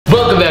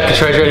to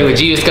Treasure Hunting with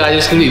Jebus, guys.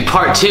 This is gonna be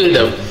part 2 of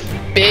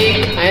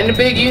the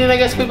big unit I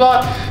guess we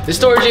bought. The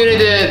storage unit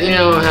that, you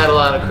know, had a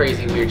lot of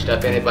crazy weird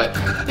stuff in it, but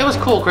it was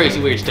cool,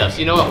 crazy weird stuff. So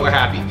you know what, we're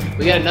happy.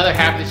 We got another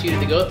half of this unit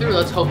to go through.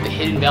 Let's hope the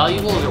hidden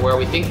valuables are where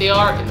we think they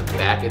are in the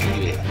back of the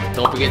unit.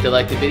 Don't forget to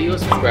like the video,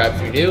 subscribe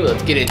if you're new.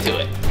 Let's get into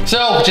it.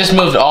 So just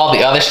moved all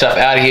the other stuff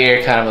out of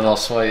here, kind of a little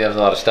sweaty, that was a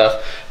lot of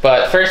stuff.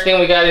 But first thing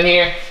we got in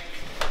here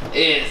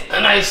is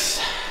a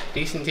nice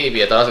decent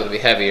TV. I thought it was gonna be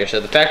heavier. So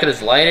the fact that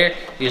it's lighter,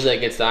 usually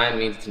it gets signed,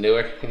 means it's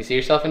newer. Can you see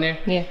yourself in there?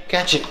 Yeah.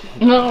 Catch it.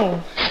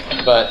 No.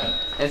 But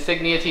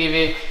insignia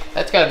TV,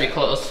 that's gotta be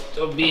close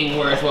to being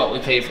worth what we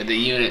paid for the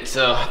unit.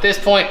 So at this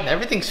point,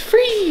 everything's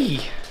free.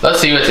 Let's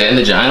see what's in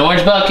the giant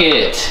orange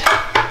bucket.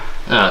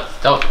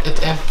 Don't,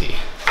 it's empty.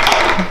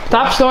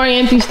 Stop storing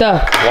empty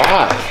stuff.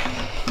 Why?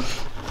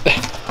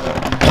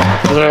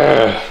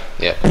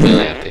 Yeah,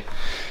 really empty.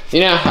 You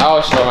know, I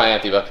always store my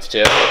empty buckets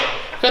too.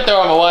 Could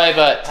throw them away,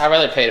 but I'd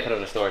rather pay to put them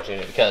in a storage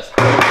unit because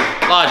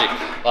logic.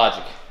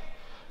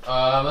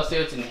 Let's see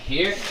what's in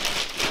here.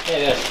 Yeah,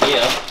 there's a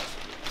scale.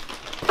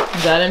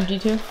 Is that empty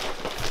too?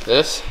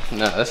 This?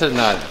 No, this is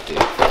not empty.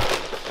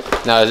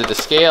 No, is it the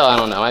scale? I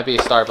don't know. It might be a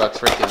Starbucks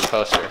freaking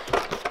poster.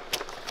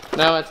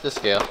 No, it's the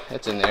scale.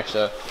 It's in there.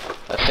 So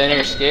a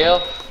thinner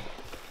scale.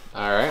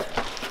 All right.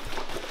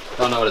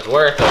 Don't know what it's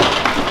worth,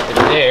 but it's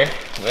there.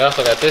 We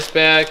also got this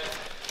bag,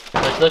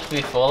 which looks to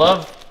be full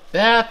of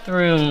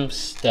bathroom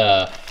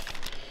stuff.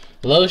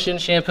 Lotion,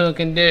 shampoo, and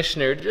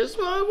conditioner. Just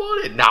what I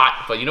wanted. Not,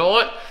 but you know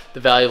what? The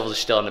valuables are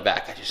still in the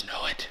back. I just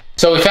know it.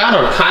 So we found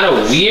a kind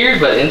of weird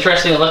but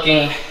interesting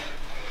looking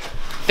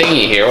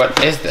thingy here.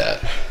 What is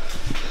that?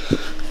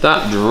 It's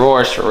not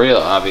drawers for real,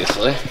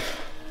 obviously.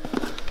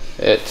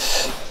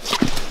 It's,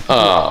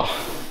 oh,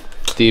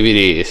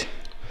 DVDs.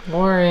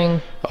 Boring.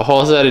 A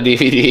whole set of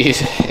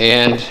DVDs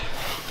and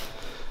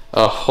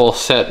a whole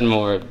set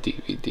more of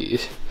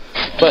DVDs.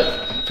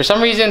 But for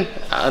some reason,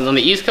 on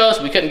the East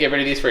Coast, we couldn't get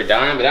rid of these for a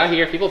dime, but out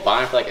here, people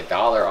buy them for like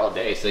 $1 all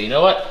day. So you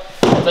know what?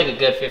 It's like a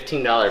good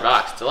 $15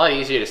 box. It's a lot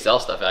easier to sell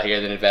stuff out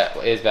here than it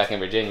is back in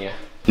Virginia.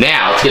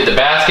 Now, let's get the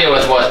basket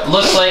with what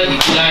looks like a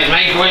giant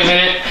microwave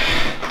in it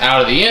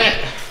out of the unit.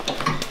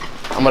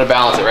 I'm gonna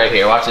balance it right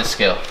here. Watch this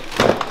scale.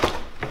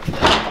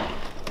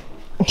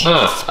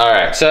 All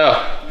right,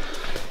 so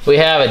we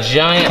have a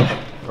giant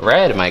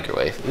red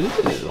microwave.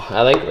 Ooh,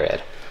 I like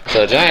red.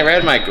 So a giant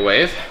red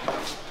microwave.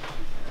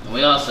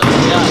 We also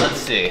got,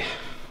 let's see,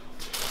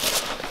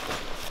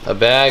 a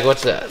bag,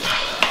 what's that?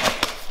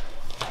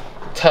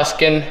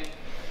 Tuscan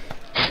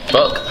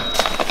book.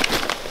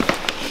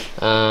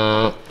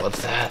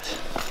 What's that?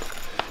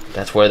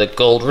 That's where the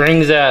gold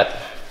ring's at.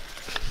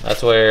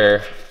 That's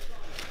where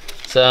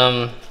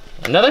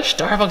another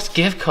Starbucks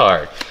gift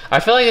card. I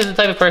feel like he's the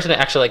type of person that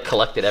actually like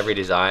collected every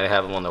design and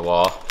have them on the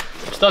wall.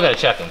 I'm still gotta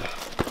check them.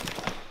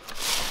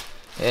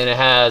 And it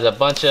has a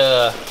bunch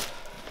of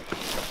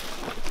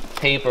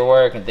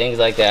paperwork and things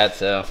like that,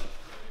 so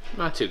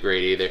not too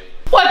great either.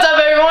 What's up,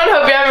 everyone?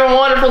 Hope you're having a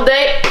wonderful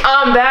day.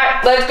 I'm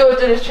back. Let's go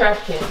through this trash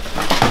can.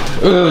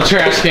 Ooh,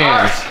 trash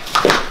cans.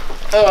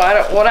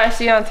 Oh, what I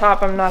see on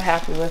top, I'm not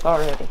happy with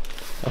already.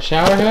 A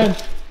shower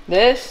head?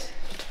 This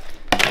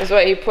is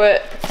what you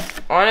put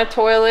on a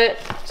toilet,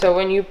 so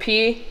when you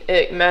pee,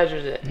 it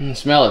measures it.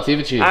 Smell it. See if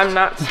it's used. I'm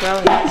not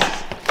smelling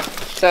this.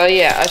 So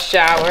yeah, a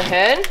shower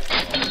head.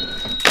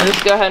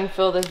 Let's go ahead and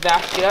fill this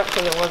basket up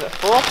because it wasn't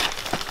full.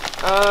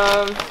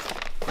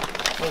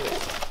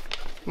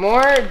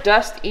 More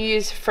Dust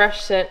Ease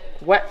Fresh Scent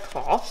Wet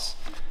Cloths.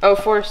 Oh,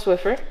 for a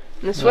Swiffer.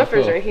 And the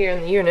Swiffer's right here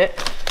in the unit.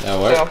 That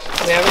works.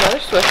 So we have another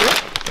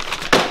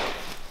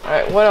Swiffer. All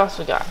right, what else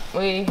we got?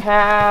 We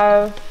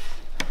have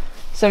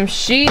some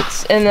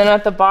sheets, and then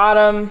at the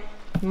bottom,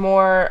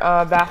 more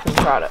bathroom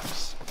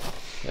products.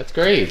 That's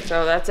great.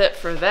 So that's it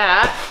for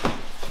that.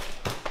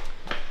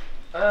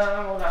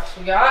 What else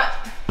we got?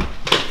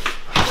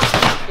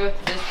 Let's go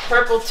with this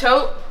purple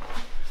tote.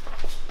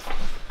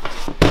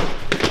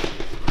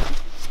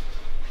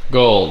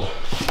 Gold.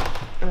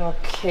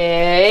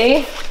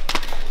 Okay.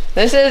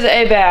 This is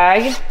a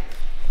bag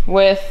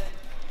with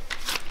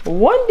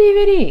one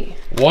DVD.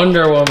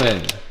 Wonder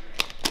Woman.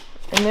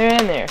 And they're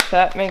in there. So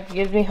that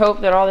gives me hope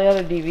that all the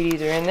other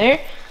DVDs are in there.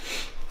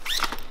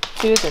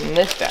 See what's in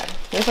this bag.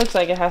 This looks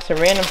like it has some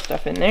random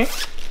stuff in there.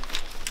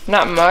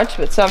 Not much,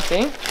 but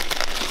something.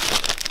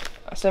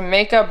 Some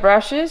makeup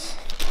brushes.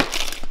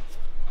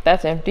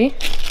 That's empty.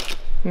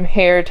 Some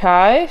hair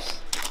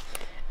ties.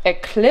 A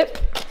clip.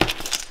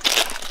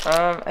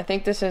 I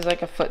think this is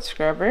like a foot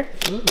scrubber.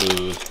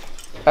 Ooh.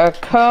 A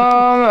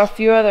comb, a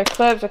few other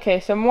clips. Okay,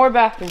 some more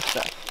bathroom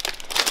stuff.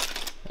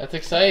 That's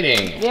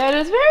exciting. Yeah, it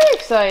is very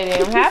exciting.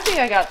 I'm happy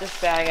I got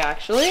this bag,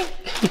 actually.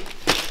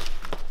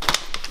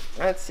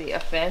 Let's see,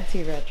 a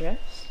fancy red dress.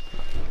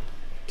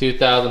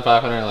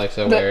 2,500 likes,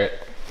 so wear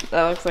it.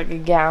 That looks like a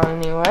gown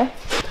anyway.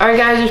 Alright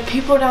guys, there's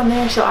people down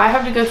there, so I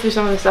have to go through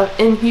some of the stuff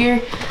in here.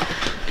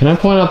 Can I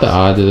point out the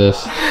odds of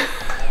this?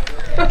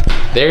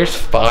 There's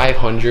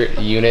 500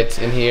 units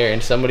in here,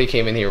 and somebody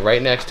came in here right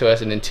next to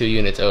us and then 2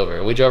 units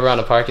over. We drove around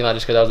the parking lot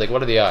just because I was like,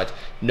 what are the odds?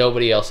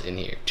 Nobody else in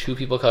here. 2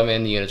 people come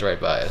in, the unit's right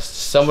by us.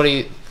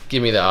 Somebody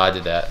give me the odds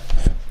of that.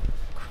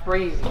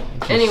 Crazy.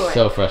 Anyway,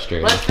 so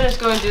frustrating. Let's finish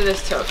going through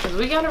this tote because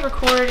we gotta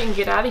record and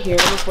get out of here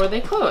before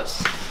they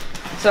close.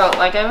 So,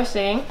 like I was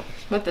saying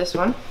with this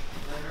one,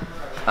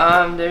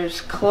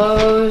 there's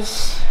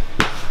clothes.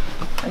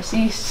 I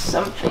see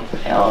something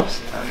else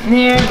on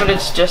there, but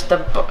it's just a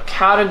book.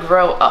 How to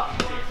Grow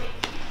Up.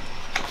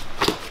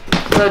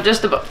 So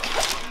just a book.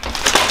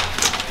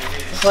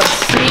 So let's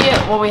see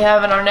what we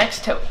have in our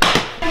next tote.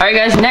 All right,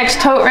 guys,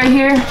 next tote right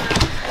here.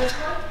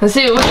 Let's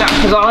see what we got,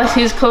 because all I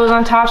see is clothes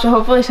on top, so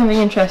hopefully something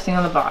interesting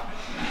on the bottom.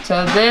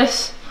 So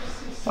this,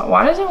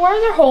 why are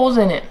there holes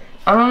in it?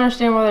 I don't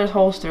understand why there's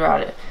holes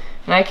throughout it.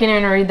 And I can't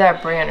even read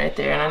that brand right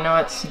there, and I know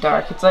it's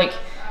dark. It's like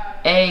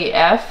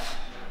AF,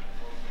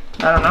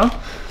 I don't know.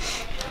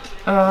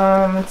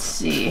 Let's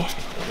see.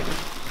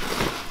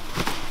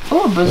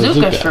 Oh,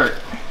 bazooka shirt.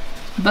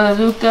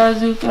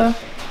 Bazooka.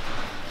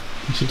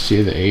 You should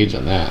see the age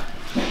on that.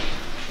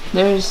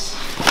 There's,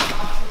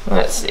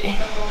 let's see.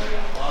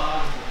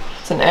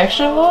 It's an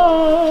extra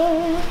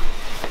long.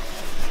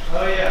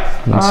 Oh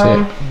yeah. Let's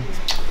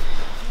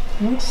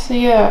see. Let's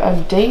see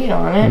a date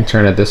on it.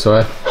 Turn it this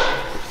way.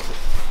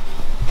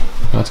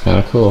 That's kind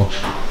of cool.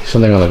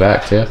 Something on the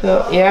back too.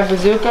 So yeah,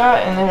 bazooka,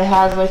 and then it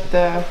has like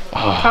the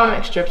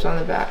comic strips on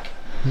the back.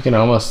 You can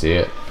almost see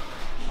it.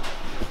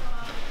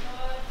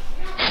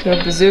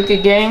 So bazooka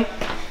gang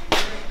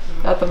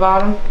at the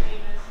bottom.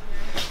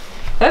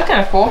 That's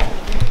kind of cool.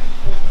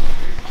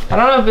 I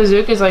don't know if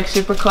bazooka is like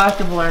super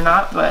collectible or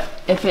not, but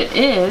if it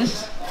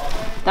is,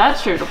 that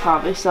shirt will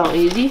probably sell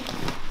easy.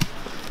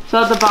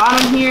 So at the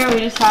bottom here, we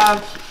just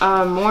have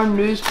more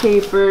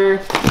newspaper, a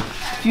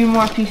few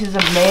more pieces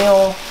of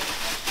mail,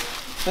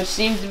 which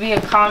seems to be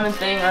a common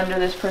thing under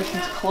this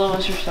person's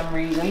clothes for some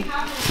reason.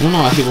 I don't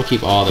know why people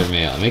keep all their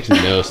mail. It makes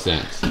no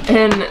sense.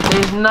 And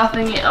there's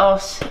nothing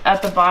else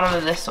at the bottom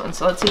of this one,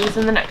 so let's see what's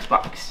in the next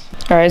box.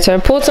 All right, so I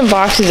pulled some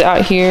boxes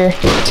out here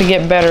to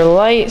get better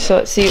light, so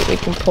let's see what we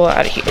can pull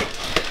out of here.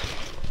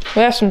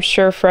 We have some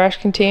Sure Fresh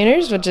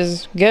containers, which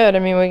is good. I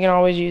mean, we can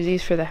always use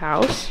these for the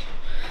house.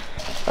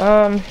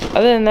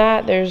 Other than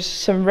that, there's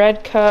some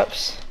red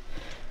cups,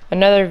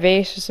 another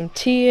vase with some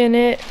tea in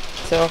it,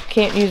 so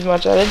can't use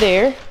much out of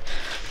there.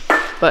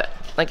 But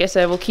like I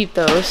said, we'll keep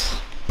those.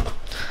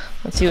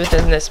 Let's see what's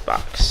in this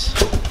box.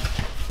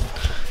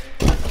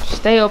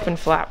 Stay open,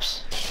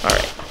 flaps. All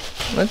right.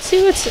 Let's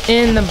see what's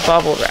in the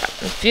bubble wrap.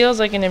 It feels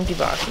like an empty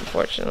box,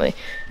 unfortunately.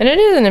 And it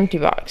is an empty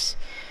box.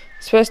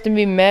 It's supposed to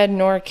be Med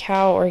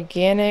NorCal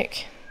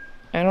Organic.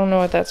 I don't know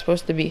what that's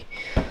supposed to be.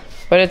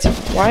 But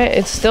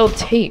it's still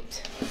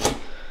taped.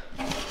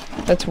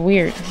 That's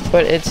weird.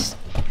 But it's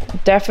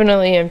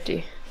definitely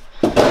empty.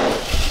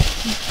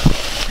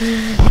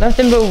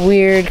 Nothing but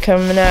weird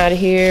coming out of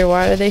here.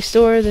 Why do they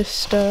store this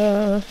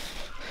stuff?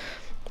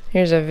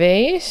 Here's a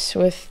vase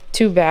with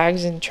 2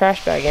 bags and a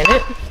trash bag in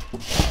it.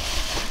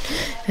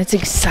 That's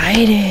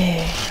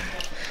exciting.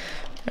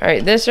 All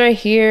right, this right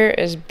here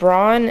is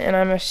brawn, and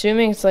I'm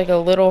assuming it's like a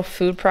little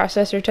food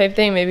processor type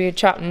thing. Maybe you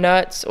chop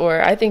nuts,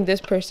 or I think this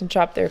person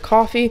chopped their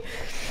coffee,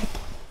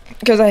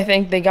 because I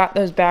think they got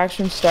those bags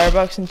from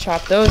Starbucks and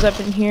chopped those up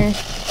in here.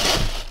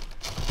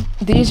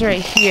 These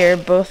right here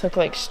both look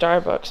like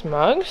Starbucks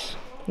mugs.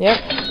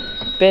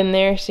 Yep, Been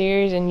There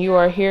series and You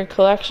Are Here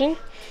collection.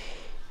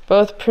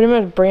 Both pretty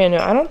much brand new.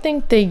 I don't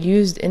think they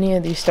used any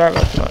of these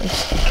Starbucks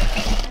mugs.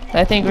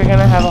 I think we're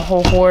gonna have a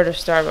whole horde of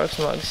Starbucks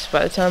mugs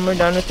by the time we're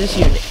done with this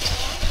unit.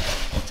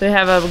 So we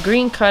have a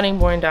green cutting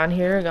board down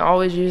here. We can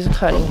always use a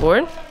cutting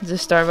board. Is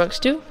this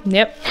Starbucks too?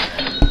 Yep.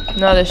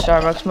 Another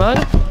Starbucks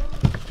mug.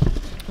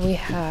 We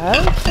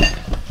have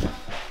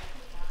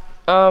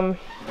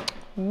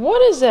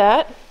what is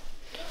that?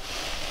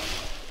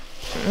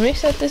 Let me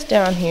set this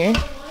down here.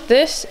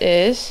 This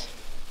is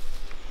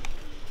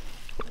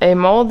a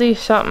moldy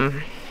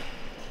something,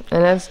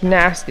 and that's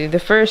nasty. The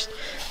first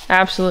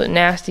absolute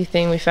nasty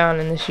thing we found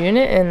in this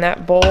unit, and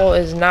that bowl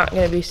is not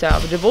going to be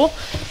salvageable.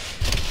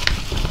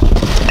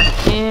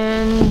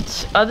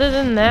 And other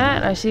than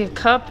that, I see a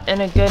cup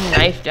and a good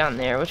knife down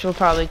there, which we'll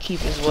probably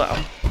keep as well.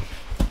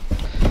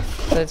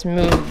 Let's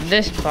move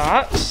this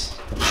box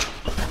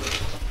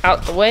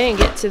out the way and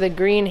get to the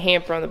green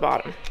hamper on the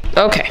bottom.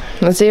 Okay,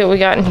 let's see what we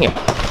got in here.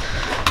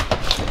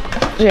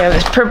 We have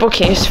this purple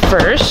case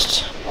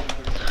first.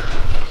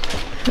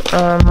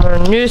 More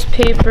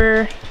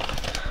newspaper,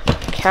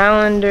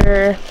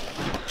 calendar,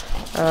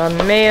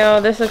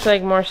 mail. This looks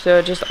like more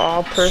so just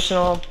all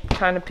personal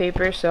kind of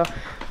paper, so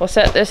we'll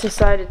set this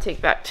aside to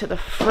take back to the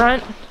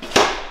front.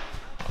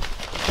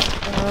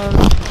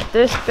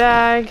 This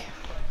bag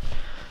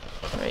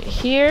right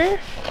here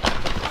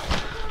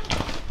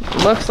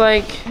looks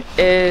like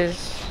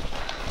is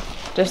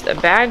just a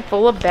bag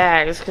full of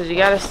bags, because you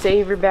gotta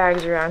save your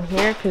bags around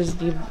here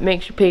because it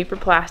makes your paper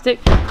plastic.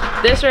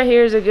 This right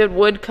here is a good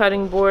wood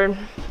cutting board,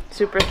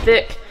 super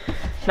thick,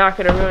 not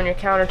gonna ruin your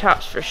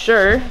countertops for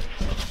sure.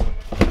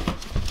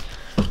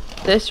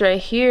 This right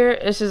here,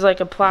 this is like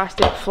a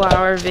plastic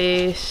flower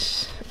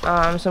vase,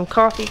 some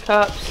coffee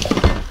cups,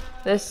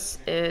 This,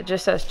 it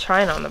just says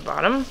China on the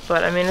bottom,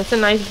 but I mean, it's a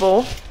nice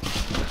bowl.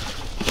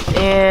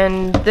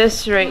 And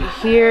this right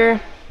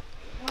here,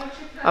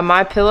 a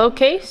My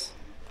Pillowcase.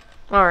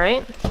 All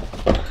right.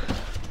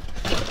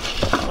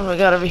 What do we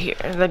got over here?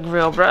 The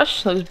grill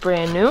brush, looks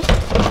brand new.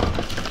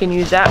 Can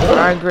use that for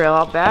our grill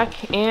out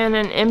back. And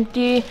an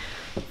empty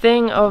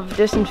thing of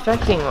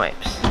disinfecting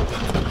wipes.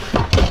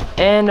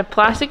 And a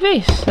plastic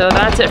vase. So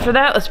that's it for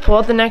that. Let's pull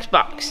out the next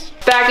box.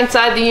 Back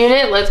inside the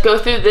unit, let's go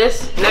through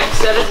this next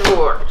set of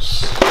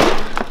drawers.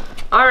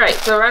 Alright,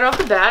 so right off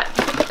the bat,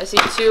 I see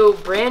 2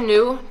 brand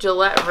new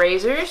Gillette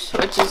razors,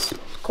 which is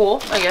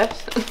cool, I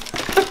guess.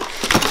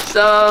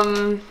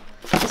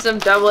 some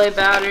AA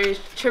batteries,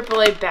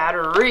 AAA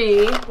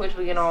battery, which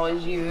we can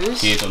always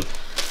use. Keep them.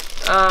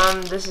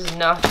 This is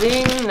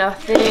nothing.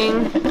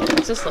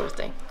 What's this little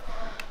thing?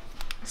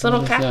 This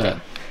little cat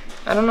thing.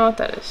 I don't know what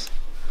that is.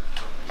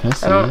 Can I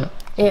see it?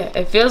 Yeah,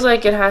 it feels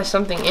like it has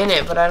something in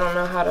it, but I don't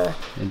know how to.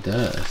 It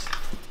does.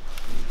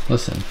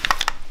 Listen.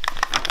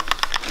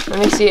 Let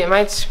me see. It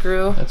might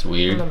screw. That's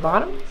weird. On the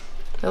bottom.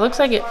 It looks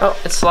like it. Oh,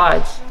 it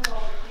slides.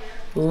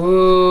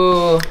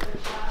 Ooh.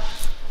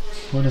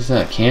 What is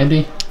that?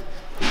 Candy?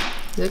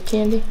 Is it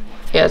candy?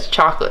 Yeah, it's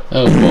chocolate.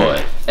 Oh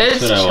boy.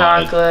 It's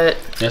chocolate.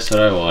 That's what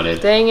I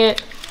wanted. Dang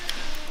it.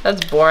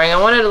 That's boring. I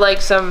wanted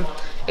like some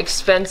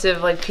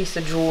expensive like piece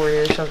of jewelry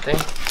or something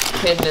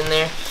hidden in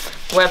there.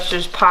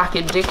 Webster's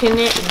Pocket Dictionary.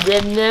 We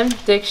have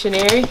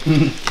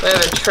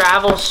a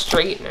travel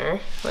straightener.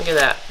 Look at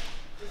that.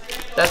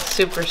 That's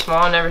super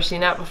small. Never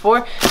seen that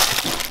before.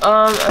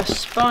 A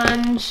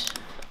sponge,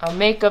 a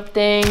makeup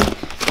thing,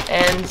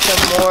 and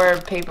some more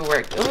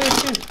paperwork. Oh, we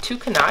have two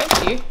knives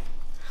here.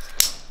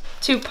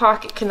 2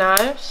 pocket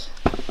knives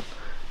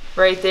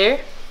right there.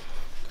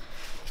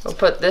 We'll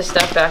put this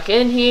stuff back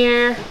in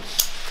here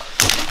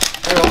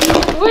real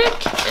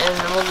quick, and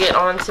then we'll get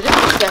on to the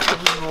second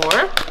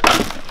drawer.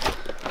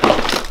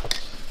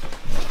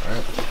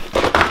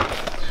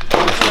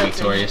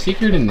 Victoria's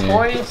Secret in there.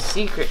 Victoria's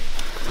Secret.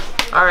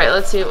 All right,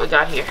 let's see what we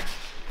got here.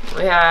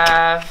 We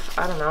have,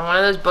 I don't know, one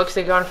of those books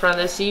that go in front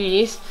of the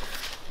CDs.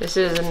 This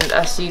isn't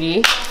a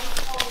CD.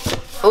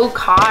 Oh,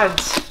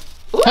 cards.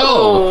 Ooh.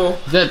 Oh,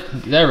 is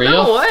that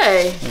real? No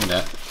way. Look at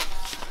that.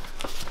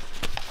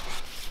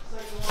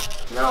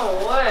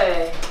 No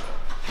way.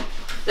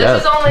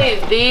 This is only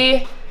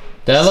the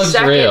that looks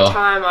second real.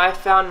 time I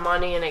found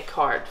money in a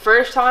card.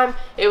 First time,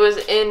 it was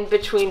in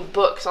between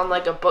books on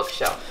like a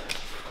bookshelf.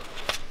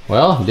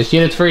 Well, this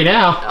unit's free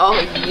now. Oh,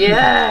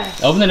 yeah.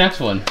 Open the next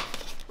one.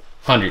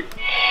 100.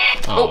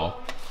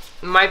 Oh.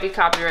 Might be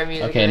copyright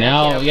music. Okay,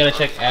 now we gotta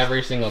check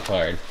every single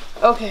card.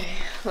 Okay,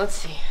 let's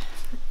see.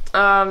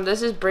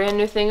 This is brand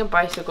new thing of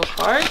bicycle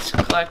cards.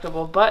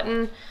 Collectible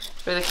button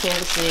for the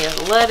Kansas City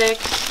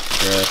Athletics.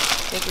 Good.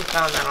 I think we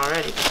found that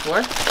already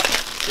before.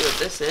 Let's see what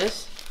this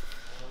is.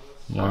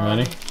 More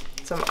money.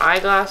 Some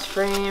eyeglass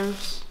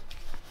frames.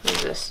 What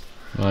is this?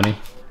 Money.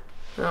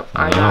 Nope,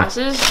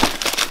 eyeglasses.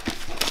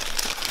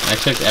 I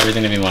expect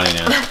everything to be money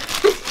now.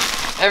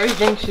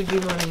 Everything should be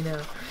money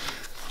now.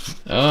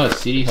 Oh, it's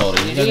CD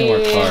holder. These have more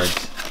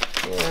cards.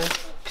 Yeah,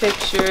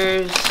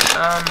 pictures,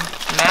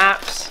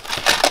 maps.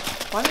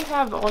 Why do you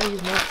have all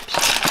these maps?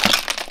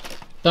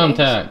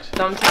 Thumbtacks.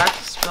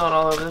 Thumbtacks spilled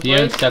all over the place. If you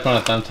haven't stepped on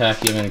a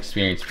thumbtack, you haven't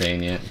experienced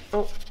pain yet.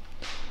 Oh,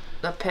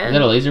 a pen. Is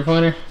that a laser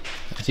pointer?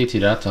 I see 2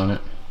 dots on it.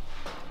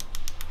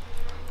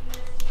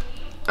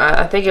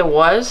 I think it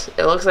was.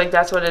 It looks like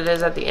that's what it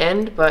is at the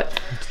end, but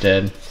it's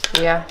dead.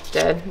 Yeah,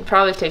 dead. It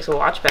probably takes a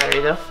watch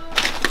battery though.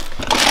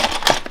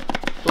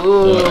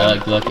 Ooh. Look, I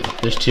like the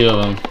look. There's 2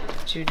 of them.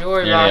 2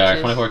 jewelry There boxes. they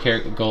are. 24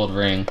 karat gold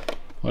ring.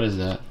 What is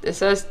that? It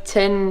says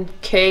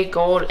 10K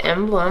gold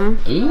emblem.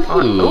 Ooh.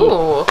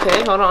 Ooh,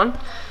 okay, hold on.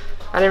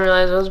 I didn't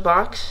realize it was a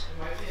box.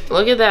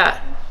 Look at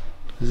that.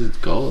 This is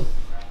gold.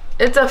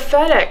 It's a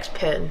FedEx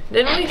pin.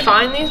 Didn't we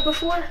find these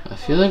before? I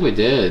feel like we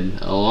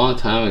did a long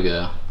time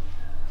ago.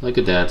 Look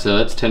at that. So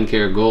that's 10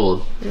 karat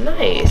gold.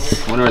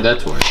 Nice. I wonder what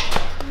that's worth.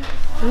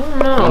 I don't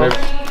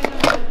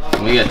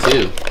know. We got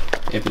 2.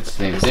 If it's the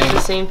same thing. It's the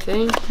same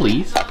thing.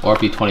 Please. Or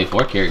if you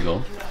 24 karat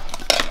gold.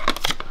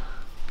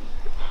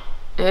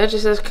 Yeah, it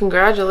just says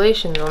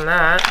congratulations on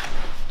that.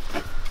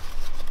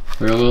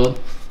 Real gold.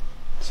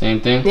 Same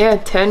thing. Yeah,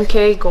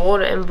 10K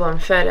gold emblem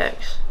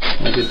FedEx.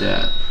 Look at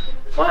that.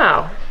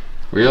 Wow.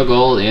 Real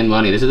gold and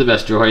money. This is the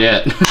best drawer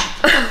yet.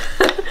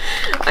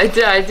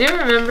 I do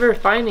remember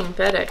finding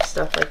FedEx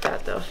stuff like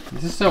that though.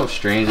 This is so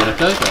strange. And I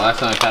feel like the last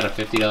time I've had a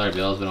 $50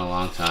 bill has been a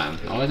long time.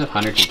 I always have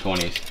 100s and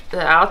 20s. The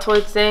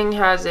Altoid thing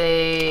has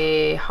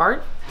a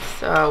heart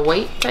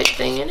weight type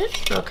thing in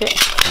it. Okay.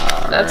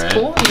 That's right.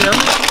 cool, you know.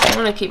 I'm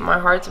gonna keep my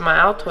hearts in my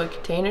Altoid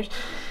containers.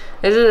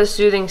 This is a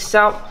soothing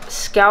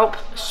scalp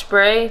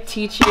spray,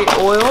 tea tree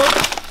oil,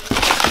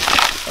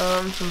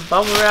 some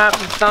bubble wrap,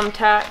 some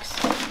thumbtacks.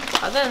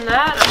 Other than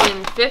that, I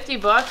mean, 50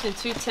 bucks and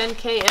 2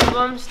 10K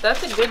emblems,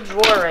 that's a good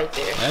drawer right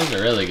there. That is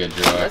a really good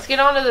drawer. Let's get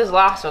on to this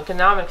last one, because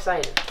now I'm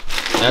excited.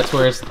 That's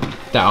where it's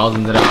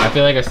thousands of them. I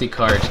feel like I see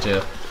cards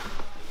too.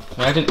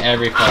 Imagine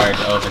every card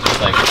opens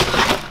just like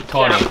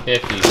 20,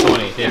 50,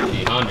 20,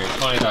 50, 100,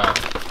 25.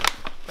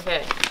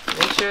 Okay,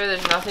 make sure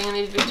there's nothing in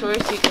these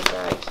Victoria's Secret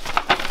bags.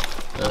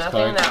 Those nothing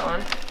cards. in that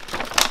one.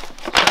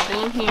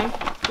 Nothing in here.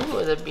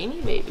 Ooh, the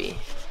Beanie Baby.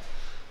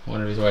 I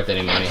wonder if he's worth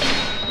any money.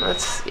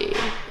 Let's see.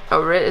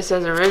 It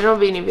says original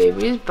Beanie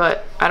Babies,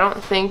 but I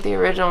don't think the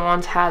original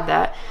ones had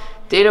that.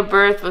 Date of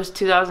birth was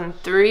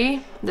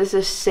 2003. This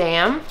is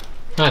Sam.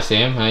 Hi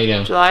Sam, how you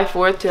doing? July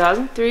 4th,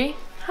 2003.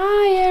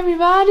 Hi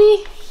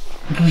everybody.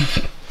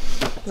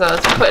 So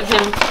let's put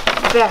him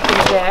back in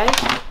the bag.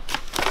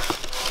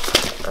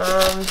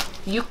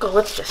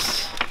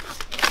 Eucalyptus.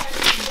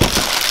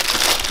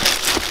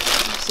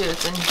 Let's see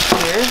what's in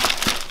here.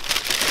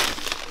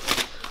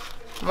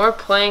 More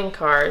playing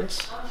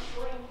cards.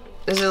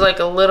 This is like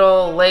a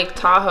little Lake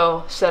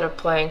Tahoe set of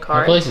playing The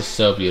cards. place is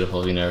so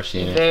beautiful if you've never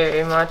seen it.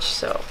 Very much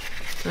so.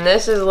 And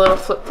this is a little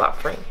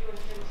flip-flop ring.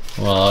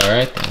 Well,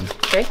 alright then.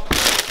 Okay.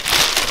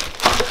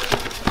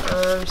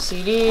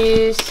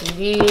 CDs.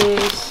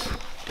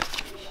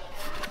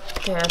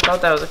 Okay, I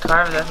thought that was a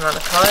card, but that's not a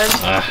card.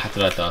 Ah, that's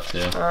what I thought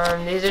too.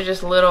 These are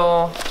just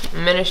little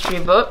ministry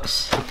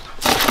books.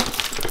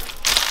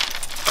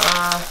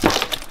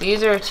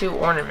 These are 2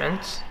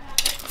 ornaments.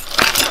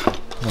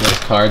 Are those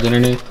cards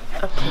underneath?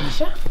 A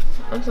picture?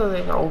 That's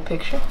like an old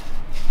picture.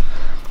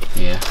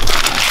 Yeah.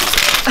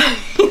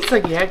 It's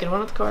like, yeah, get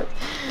one of the cards.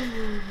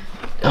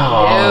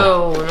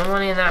 Oh. No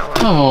money in that one.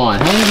 Come on,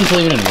 how do you just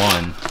leave it in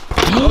one?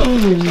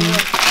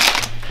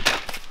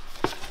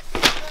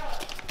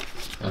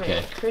 Okay.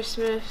 Wait,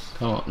 Christmas.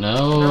 Come on,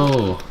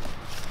 no.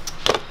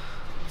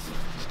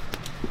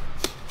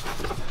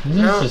 This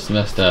is just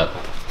messed up.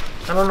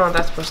 I don't know what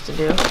that's supposed to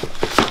do.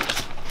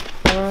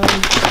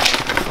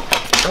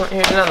 Oh,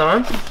 here's another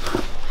one.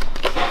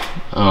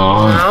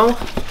 Oh. No.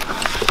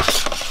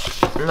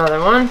 Another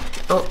one.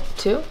 Oh,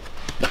 2.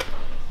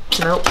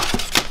 Nope.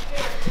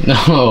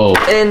 No.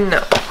 And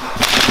no.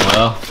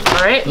 Well,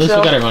 Alright, at least so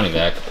we got our money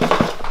back.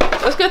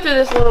 let's go through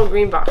this little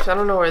green box. I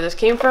don't know where this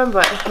came from,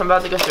 but I'm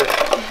about to go through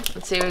it.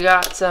 Let's see, we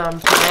got some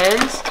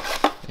pens.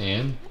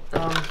 And?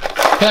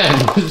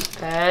 Pens.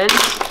 Pens.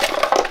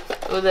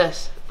 Look at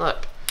this.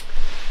 Look.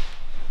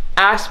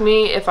 Ask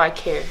me if I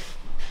care.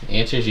 The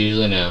answer is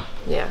usually no.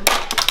 Yeah.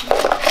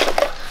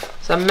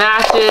 Some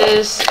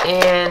matches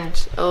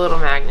and a little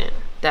magnet.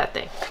 That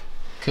thing.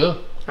 Cool.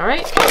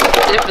 Alright,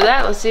 that's it for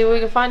that. Let's see what we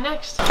can find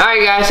next.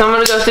 Alright guys, so I'm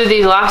going to go through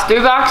these last 3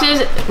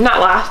 boxes. Not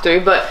last 3,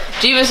 but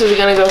Jebus is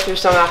going to go through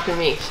some after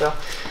me. So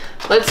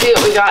let's see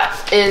what we got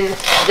in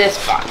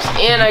this box.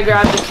 And I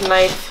grabbed this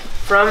knife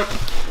from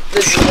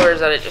the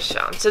drawers that I just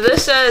found. So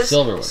this says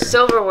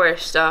silverware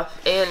stuff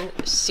and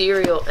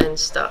cereal and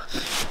stuff.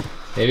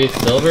 Maybe it's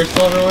silverware?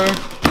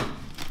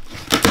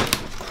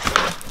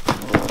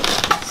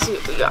 Let's see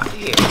what we got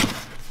here.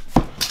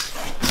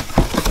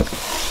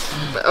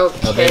 Okay.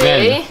 Oh, they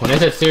meant, when they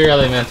said cereal,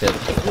 they meant it.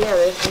 Yeah,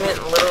 they meant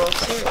literal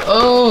cereal.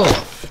 Oh!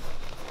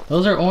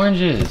 Those are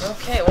oranges.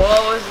 Okay,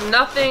 well, it was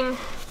nothing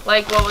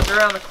like what was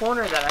around the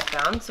corner that I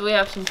found. So we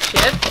have some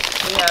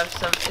chips. We have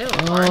some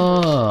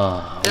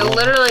oranges. They're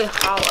literally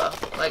hollow.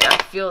 Like, I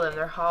feel them.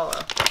 They're hollow.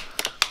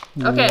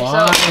 Okay,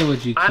 Why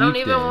would you keep I don't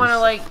even this? want to,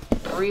 like,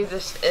 breathe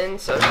this in.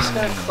 So I'm just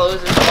going to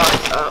close this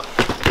box up.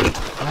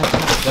 I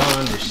just don't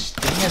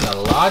understand the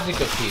logic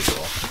of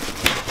people.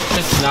 It's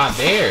just not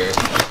there.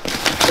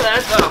 So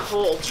that's a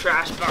whole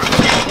trash box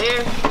right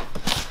there.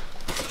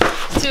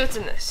 Let's see what's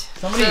in this.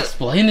 Somebody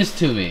explain this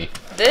to me.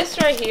 This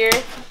right here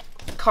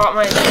caught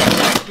my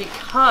attention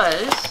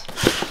because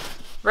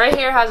right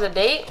here has a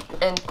date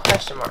and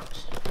question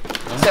marks.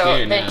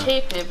 So they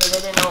taped it, but they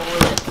didn't know what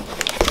it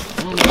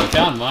was. We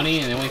found money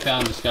and then we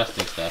found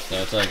disgusting stuff, so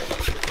it's like...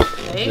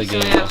 Okay, so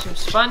we have some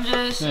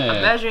sponges, a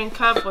measuring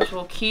cup, which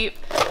we'll keep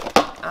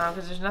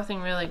because there's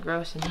nothing really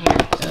gross in here.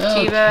 Some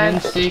tea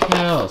bags.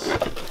 Steakhouse.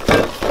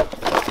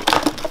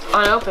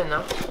 Unopened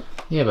though.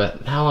 Yeah,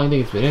 but how long do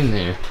you think it's been in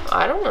there?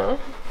 I don't know.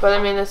 But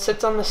I mean, it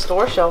sits on the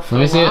store shelf for Let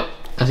me a see while. it.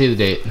 I see the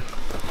date.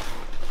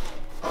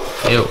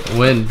 It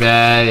went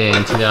bad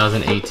in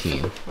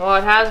 2018. Well,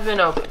 it has been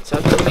opened, so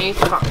give me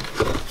time.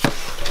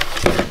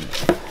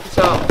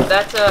 So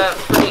that's a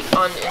pretty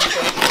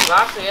uninteresting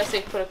box. I guess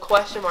they put a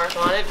question mark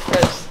on it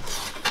because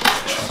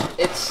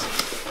it's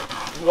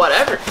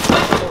whatever.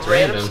 It's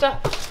random stuff.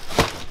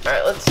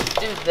 Alright, let's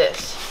do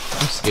this.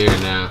 I'm scared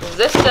now.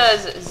 This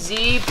says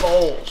Z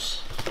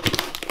Bowls.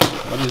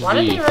 What is Why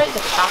did they write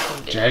the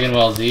packing date? Dragon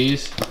Ball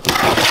Z's?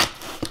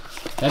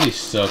 That'd be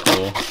so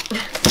cool.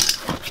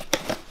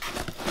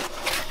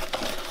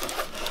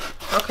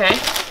 Okay.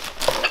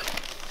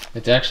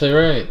 It's actually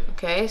right.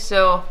 Okay,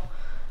 so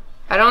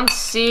I don't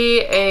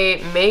see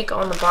a make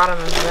on the bottom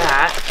of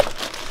that.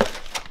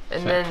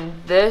 And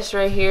then this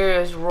right here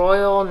is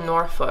Royal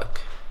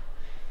Norfolk.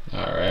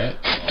 Alright.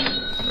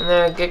 And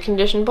they're good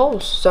condition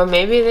bowls. So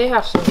maybe they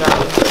have some value.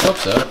 I hope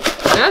so.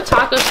 I know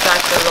Taco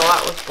Stack does a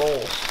lot with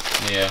bowls.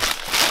 Yeah.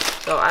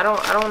 So I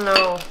don't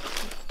know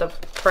the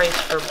price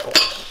for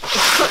bowls.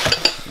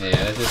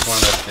 Yeah, it's just one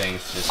of those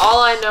things.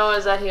 All I know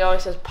is that he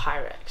always says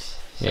Pyrex.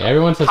 So. Yeah,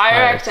 everyone says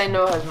Pyrex. I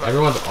know has money.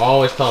 Everyone's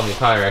always calling me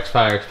Pyrex,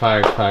 Pyrex,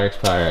 Pyrex, Pyrex,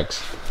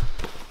 Pyrex.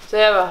 So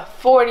they have a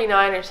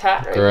 49ers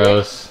hat right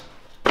Gross.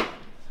 here.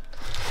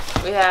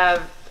 We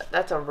have,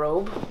 that's a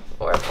robe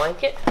or a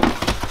blanket.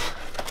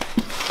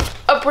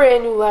 A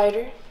brand new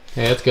lighter.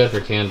 Yeah, it's good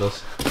for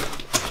candles.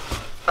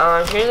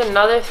 Here's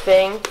another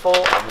thing full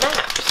of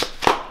maps.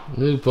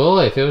 Ooh,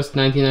 boy, if it was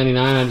 $19.99,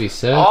 I'd be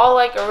set. All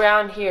like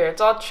around here.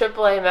 It's all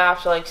AAA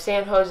maps, like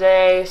San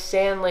Jose,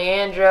 San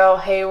Leandro,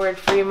 Hayward,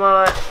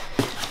 Fremont.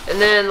 And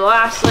then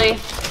lastly,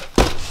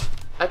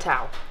 a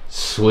towel.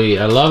 Sweet.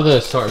 I love the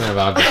assortment of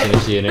objects in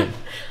this unit.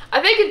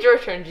 I think it's your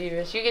turn,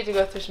 Jebus. You get to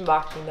go through some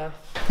boxing now.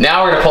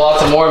 Now we're gonna pull out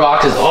some more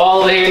boxes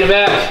all the way here in the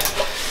back.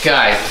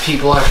 Guys,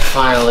 people are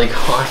finally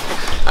gone.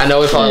 I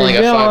know we probably only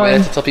got 5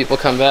 minutes until people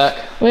come back.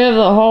 We have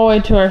the hallway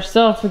to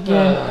ourselves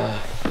again.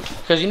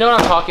 Because you know what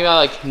I'm talking about?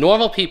 Like,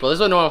 normal people. This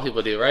is what normal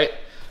people do, right?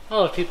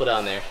 Oh, there's people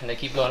down there. And they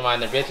keep going to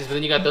mind their business. But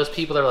then you got those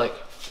people that are like,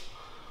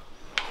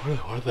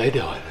 what are they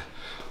doing?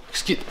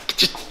 Excuse,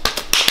 just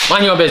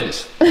mind your own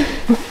business.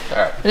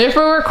 Alright. And if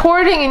we're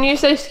recording and you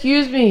say,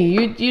 excuse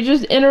me, you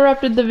just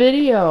interrupted the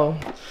video.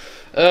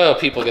 Oh,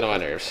 people get on my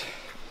nerves.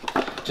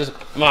 Just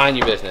mind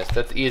your business.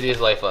 That's the easiest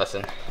life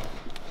lesson.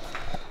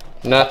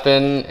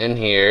 Nothing in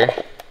here.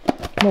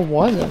 What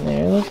was in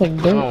there? It looks like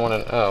dirt. I don't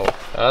want to. Oh,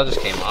 that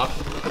just came off.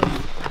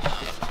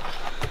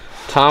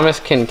 Thomas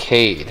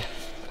Kincaid.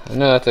 I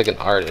know that's like an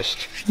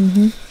artist.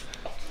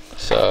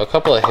 So a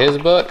couple of his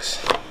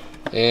books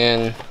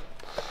and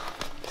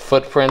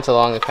Footprints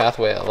Along the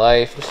Pathway of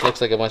Life. This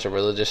looks like a bunch of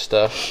religious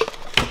stuff.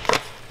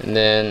 And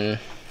then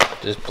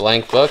just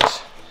blank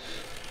books.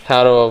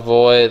 How to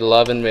Avoid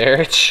Love and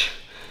Marriage.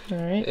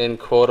 Alright. And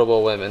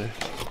Quotable Women.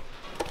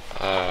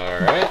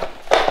 Alright.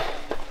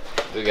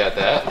 We got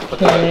that. Put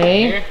that in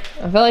here.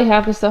 I felt like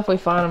half the stuff we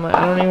found, I'm like,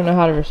 I don't even know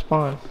how to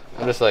respond.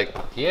 I'm just like,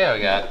 yeah,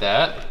 we got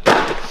that.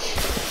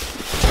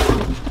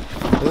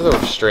 This is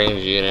a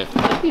strange unit.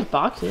 I like these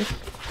boxes.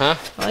 Huh?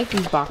 I like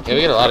these boxes. Yeah,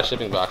 we get a lot of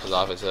shipping boxes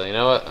off it, so you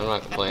know what? I'm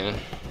not complaining.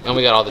 And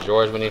we got all the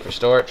drawers we need for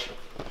storage.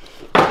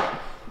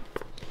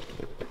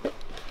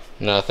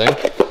 Nothing.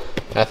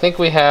 I think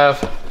we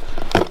have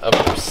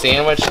a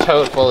sandwich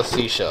tote full of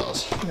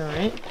seashells.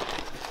 Alright.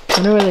 I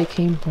wonder where they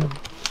came from.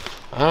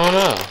 I don't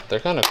know. They're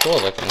kind of cool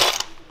looking.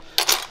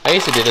 I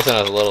used to do this when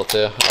I was little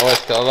too. I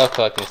love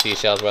collecting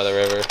seashells by the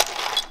river.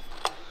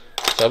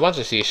 So a bunch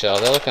of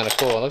seashells. They look kind of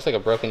cool. It looks like a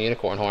broken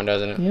unicorn horn,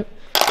 doesn't it? Yep.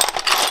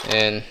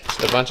 And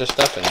just a bunch of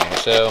stuff in here.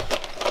 So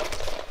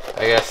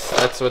I guess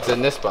that's what's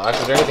in this box.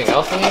 Is there anything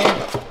else in here?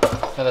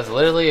 No, that's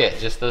literally it.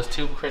 Just those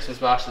 2 Christmas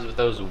boxes with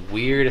those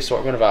weird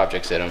assortment of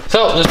objects in them.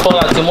 So just pull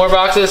out 2 more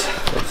boxes.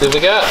 Let's see what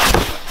we got.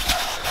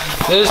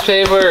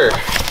 Newspaper.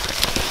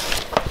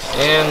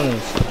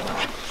 And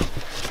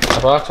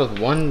a box with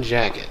 1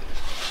 jacket.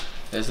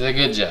 This is a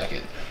good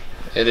jacket.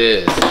 It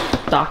is.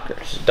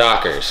 Dockers.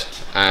 Dockers.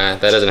 That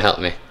doesn't help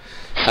me.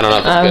 I don't know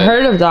if it's good. I've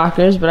heard of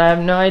Dockers, but I have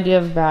no idea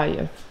of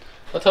value.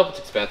 Let's hope it's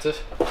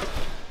expensive.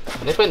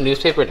 They put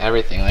newspaper in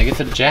everything. Like, it's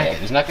a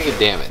jacket. It's not gonna get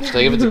damaged.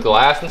 Like, if it's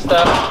glass and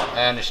stuff,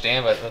 I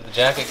understand, but with the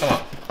jacket, come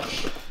on.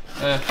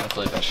 Let's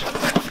leave that shit.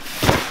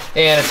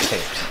 And it's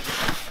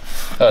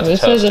taped. Oh, it's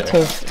this a toaster. is a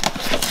toaster.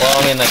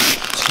 Well, I mean, like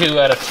 2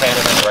 out of 10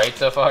 have been right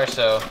so far,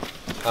 so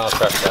I don't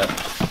trust that.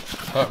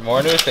 Oh,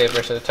 more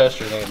newspaper, so the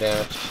toaster's gonna get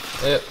damaged.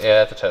 Yep,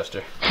 yeah, that's a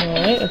toaster.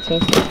 Alright, a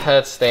toaster.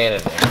 That's staying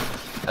in there.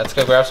 Let's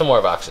go grab some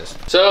more boxes.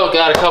 So,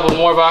 got a couple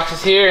more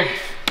boxes here.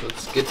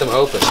 Let's get them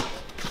open.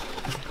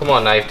 Come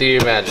on, knife, do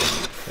your magic.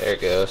 There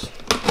it goes.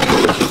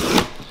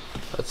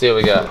 Let's see what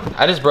we got.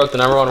 I just broke the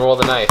 #1 rule of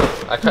the knife.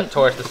 I cut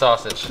towards the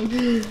sausage.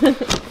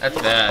 That's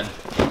bad.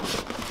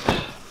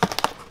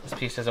 This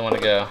piece doesn't want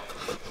to go.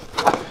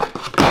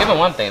 Give them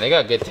one thing, they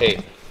got good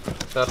tape.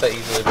 It's not that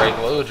easily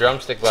breakable. Ooh,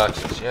 drumstick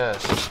boxes,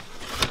 yes.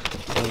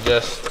 And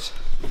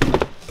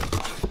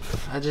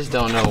I just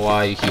don't know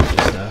why you keep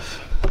this stuff.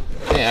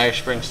 Hey, Irish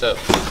Spring soap.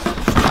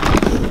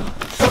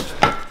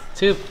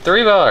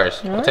 3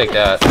 bars. All I'll right. take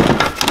that.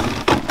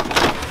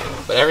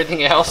 But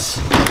everything else?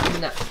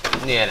 No.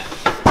 Yeah, no.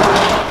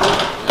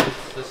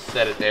 Let's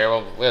set it there.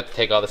 We'll have to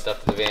take all this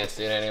stuff to the van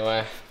soon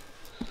anyway.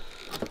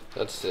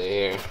 Let's see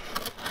here.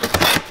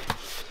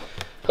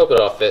 Hope it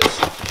all fits.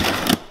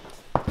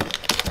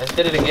 I just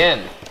did it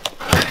again.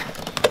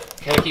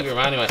 Gotta keep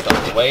reminding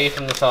myself, away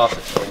from the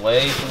sausage,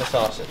 away from the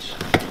sausage.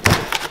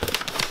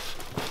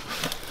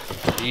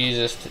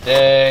 Jesus,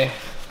 today.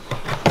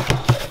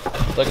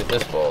 Look at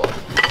this bowl.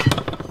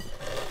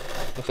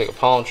 Looks like a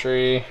palm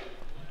tree.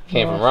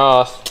 Came from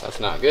Ross. That's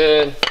not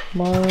good.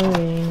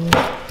 Boring.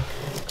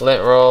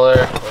 Lint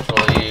roller, which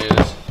we'll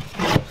use.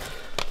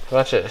 A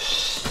bunch of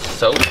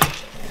soap.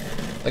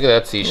 Look at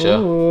that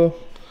seashell. Ooh.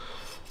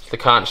 The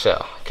conch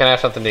shell. Can I have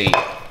something to eat?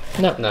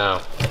 No.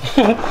 No.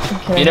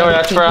 You know where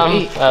that's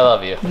from? I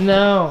love you.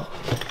 No.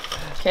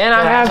 Can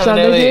I have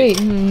something to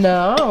eat?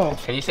 No.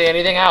 Can you say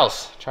anything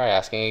else? Try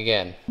asking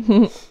again.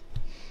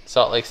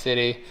 Salt Lake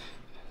City.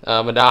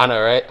 Madonna,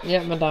 right?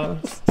 Yeah,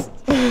 Madonna.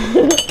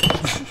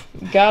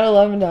 Gotta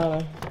love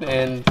Madonna.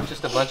 And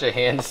just a bunch of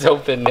hand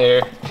soap in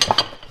there.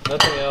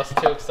 nothing else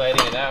too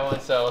exciting in that one.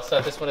 So we'll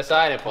set this one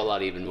aside and pull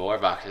out even more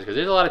boxes because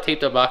there's a lot of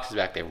taped up boxes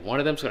back there. One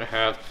of them's gonna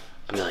have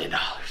 $1 million.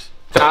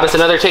 Found us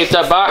another taped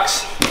up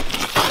box.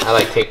 I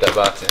like taped up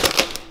boxes.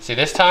 See,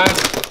 this time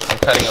I'm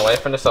cutting away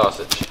from the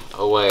sausage.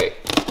 Away.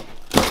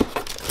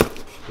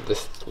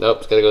 This, nope,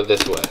 it's gotta go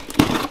this way.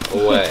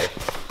 Away.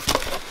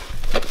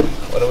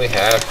 What do we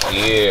have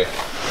here?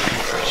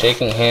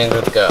 Shaking hands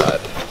with God.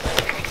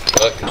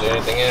 Look, is there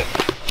anything in it?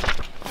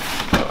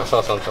 Oh, I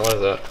saw something. What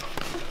is that?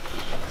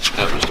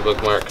 Oh, just a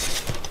bookmark.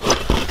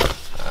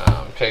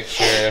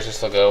 Pictures.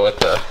 This will go with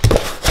the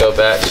go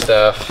back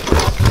stuff.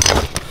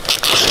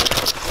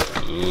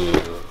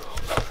 Ooh.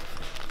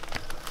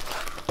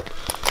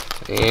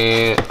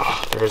 And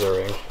oh, there's a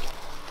ring.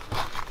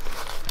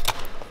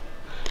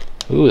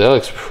 Ooh, that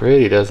looks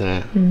pretty, doesn't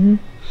it? Mm-hmm.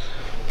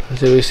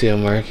 Let's see if we see a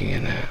marking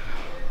in that.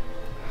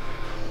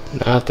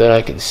 Not that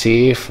I can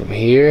see from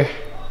here,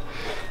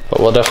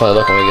 but we'll definitely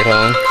look when we get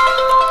home.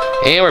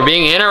 And we're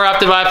being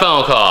interrupted by a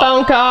phone call.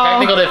 Phone call.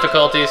 Technical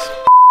difficulties.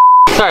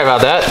 Sorry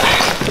about that.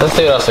 Let's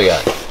see what else we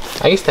got.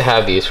 I used to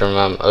have these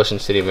from Ocean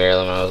City,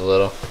 Maryland when I was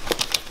little.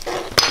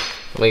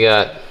 We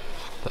got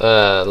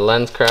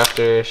lens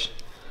crafters,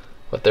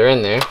 but they're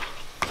in there.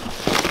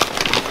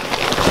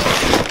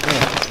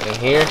 In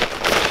here,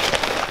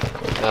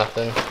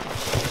 nothing.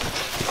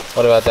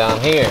 What about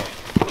down here?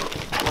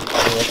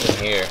 What's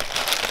in here?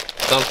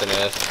 Something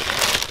is.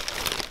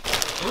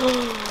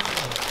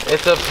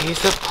 It's a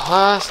piece of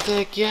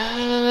plastic,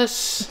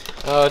 yes!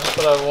 Oh, just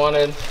what I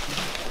wanted.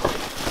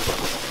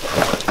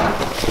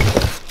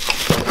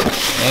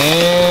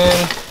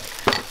 And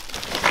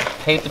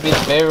hate to be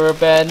the bearer of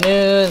bad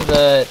news,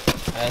 but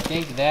I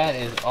think that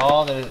is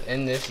all that is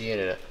in this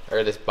unit,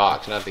 or this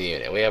box, not the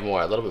unit. We have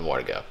more, a little bit more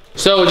to go.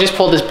 So we just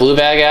pulled this blue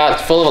bag out.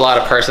 It's full of a lot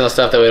of personal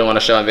stuff that we don't want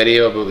to show on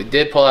video, but we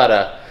did pull out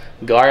a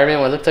Garmin,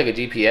 what looked like a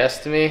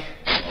GPS to me,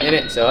 in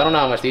it. So I don't know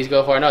how much these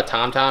go for. I know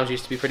TomToms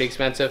used to be pretty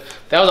expensive.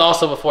 That was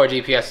also before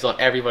GPS was on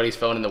everybody's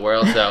phone in the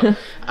world, so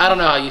I don't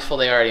know how useful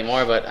they are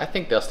anymore, but I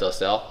think they'll still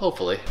sell,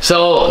 hopefully.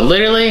 So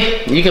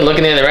literally, you can look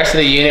in there, the rest of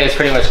the unit is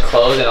pretty much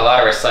closed and a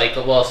lot of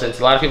recyclable, since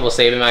a lot of people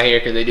save them out here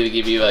because they do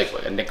give you like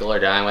a nickel or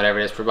dime, whatever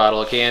it is per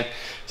bottle of can.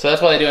 So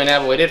that's why they're doing that,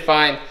 but we did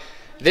find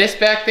this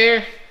back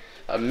there,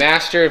 a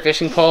Master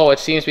fishing pole, which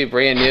seems to be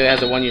brand new. It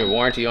has a 1-year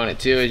warranty on it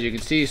too, as you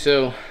can see.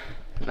 So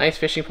nice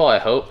fishing pole, I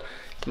hope.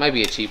 It might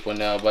be a cheap one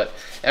though, but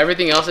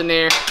everything else in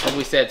there, like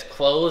we said, it's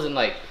closed, and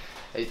like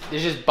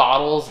there's just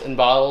bottles and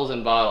bottles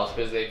and bottles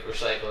because they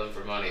recycle them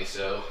for money.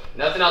 So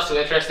nothing else too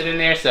interested in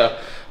there. So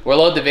we'll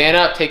load the van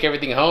up, take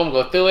everything home,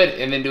 go through it,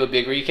 and then do a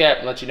big recap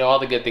and let you know all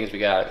the good things we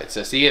got out of it.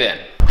 So see you then.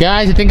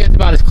 Guys, I think that's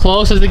about as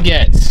close as it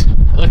gets.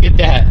 Look at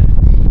that.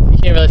 You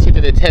can't really see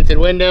through the tinted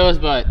windows,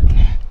 but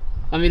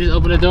let me just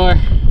open the door.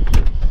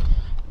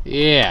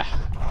 Yeah.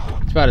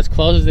 It's about as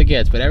close as it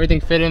gets, but everything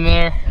fit in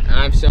there.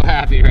 I'm so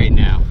happy right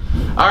now.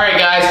 All right,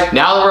 guys,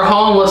 now that we're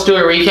home, let's do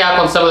a recap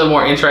on some of the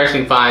more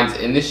interesting finds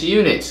in this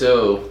unit.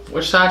 So,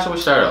 which side should we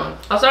start on?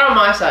 I'll start on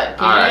my side,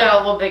 because you got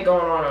a little bit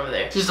going on over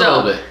there. Just a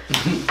little bit.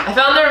 I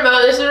found the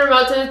remote. This is a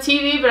remote to the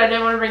TV, but I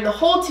didn't want to bring the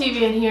whole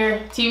TV in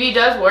here. TV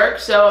does work,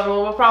 so I mean,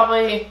 we'll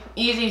probably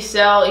easy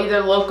sell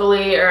either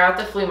locally or at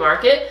the flea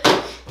market.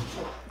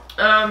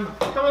 How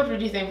much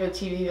would you think for the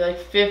TV? Like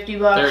 50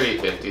 bucks? 30,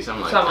 50,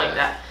 something like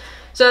that.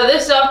 So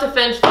this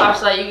self-defense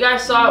flashlight, you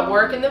guys saw it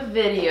work in the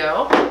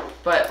video,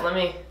 but let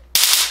me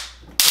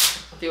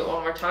do it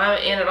one more time.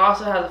 And it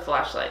also has a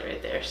flashlight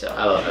right there. So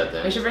I love that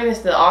thing. We should bring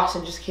this to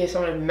Austin just in case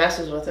somebody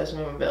messes with us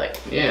and we'll be like,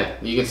 yeah,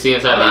 you can see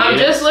inside the unit. I'm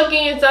just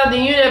looking inside the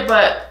unit,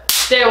 but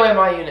stay away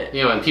my unit.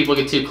 You know, when people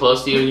get too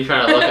close to you and you're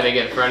trying to look and they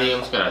get in front of you,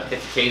 I'm just gonna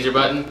hit the taser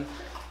button.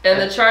 And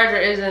the charger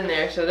is in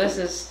there, so this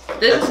is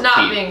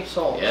not being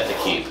sold. Yeah, that's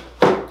a keep.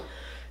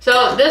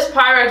 So this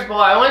Pyrex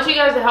bowl, I want you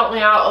guys to help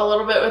me out a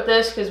little bit with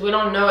this because we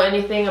don't know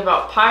anything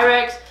about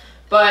Pyrex.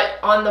 But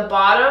on the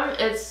bottom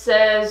it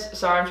says,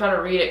 sorry, I'm trying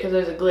to read it because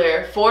there's a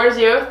glare.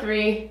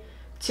 403,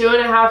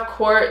 2.5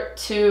 quart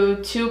to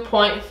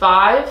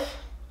 2.5.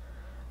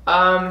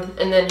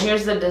 And then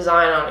here's the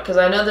design on it because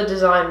I know the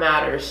design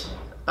matters.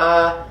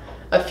 A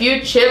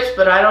few chips,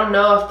 but I don't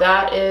know if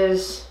that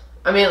is,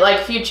 I mean, like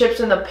a few chips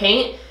in the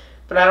paint,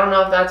 but I don't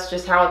know if that's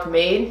just how it's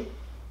made.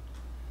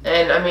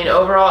 And I mean,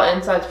 overall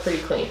inside's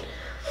pretty clean.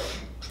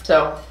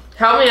 So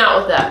help me out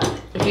with that.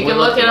 If you can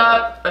look it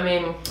up, I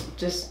mean,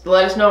 just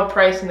let us know a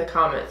price in the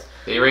comments.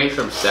 They range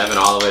from $7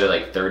 all the way to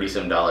like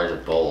 $30-some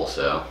a bowl,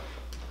 so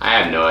I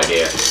have no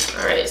idea.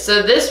 All right,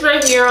 so this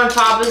right here on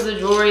top is the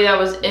jewelry that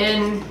was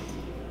in.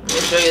 Let me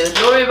show you the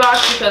jewelry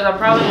box because I'm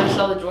probably gonna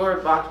sell the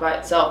jewelry box by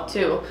itself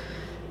too,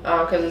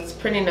 because it's a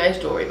pretty nice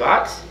jewelry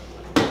box.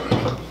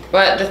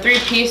 But the 3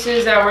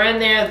 pieces that were in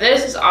there,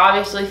 this is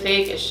obviously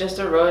fake. It's just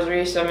a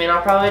rosary. So, I mean,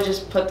 I'll probably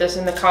just put this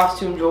in the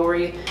costume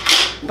jewelry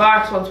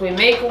box once we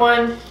make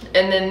one.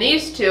 And then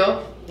these 2,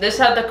 this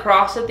had the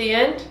cross at the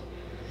end.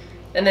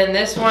 And then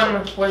this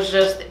one was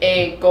just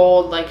a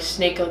gold, like,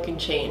 snake-looking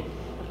chain.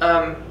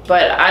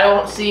 But I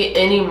don't see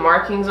any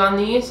markings on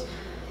these.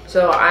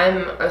 So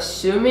I'm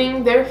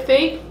assuming they're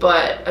fake,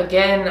 but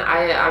again,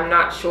 I'm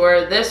not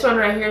sure. This one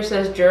right here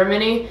says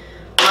Germany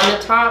on the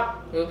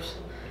top. Oops.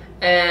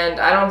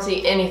 And I don't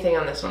see anything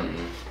on this one.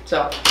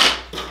 So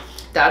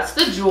that's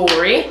the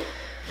jewelry.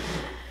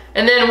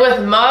 And then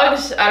with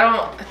mugs,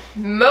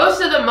 most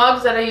of the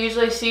mugs that I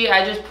usually see,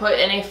 I just put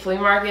in a flea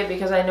market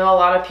because I know a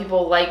lot of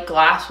people like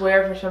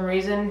glassware for some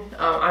reason.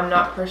 I'm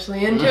not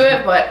personally into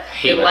it, but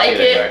they like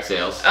it. Yard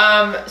sales.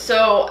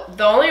 So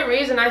the only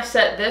reason I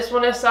set this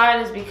one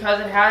aside is because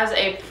it has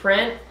a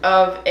print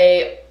of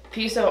a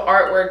piece of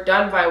artwork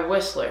done by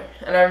Whistler.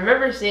 And I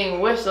remember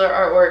seeing Whistler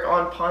artwork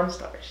on Pawn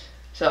Stars.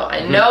 So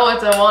I know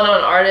it's a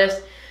well-known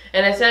artist.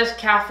 And it says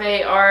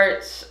Cafe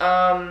Arts,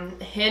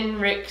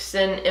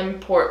 Henriksen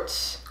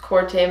Imports,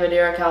 Corte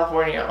Madera,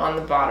 California on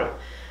the bottom.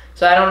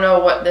 So I don't know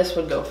what this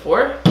would go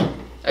for.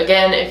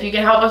 Again, if you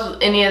can help us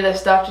with any of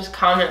this stuff, just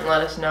comment and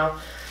let us know.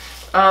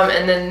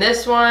 And then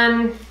this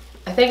one,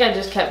 I think I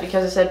just kept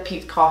because it said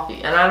Pete's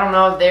Coffee. And I don't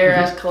know if they're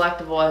as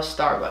collectible as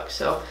Starbucks.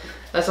 So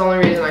that's the only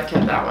reason I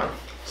kept that one.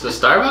 So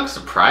Starbucks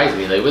surprised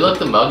me. Like, we looked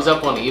the mugs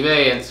up on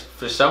eBay, and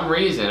for some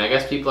reason, I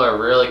guess people are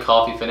really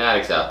coffee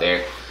fanatics out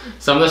there.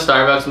 Some of the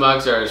Starbucks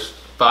mugs are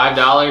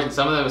 $5, and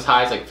some of them as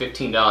high as like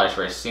 $15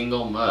 for a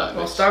single mug.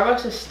 Well,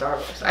 Starbucks is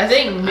Starbucks. I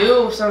think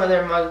some of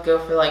their mugs go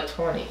for like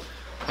 $20.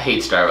 I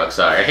hate Starbucks,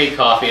 sorry. I hate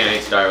coffee and I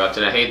hate Starbucks,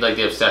 and I hate like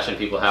the obsession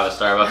people have with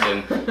Starbucks.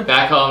 And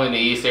back home in the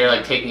East, they're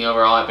like taking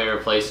over all my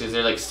favorite places.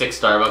 There's like 6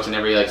 Starbucks in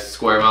every like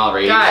square mile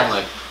radius. Guys, I'm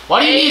like,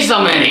 why do you need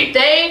so many?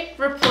 They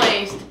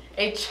replaced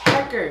a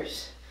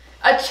Checkers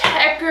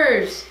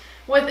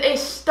with a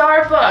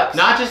Starbucks.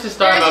 Not just a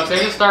Starbucks,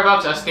 there's a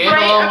Starbucks, a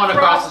standalone one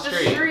across the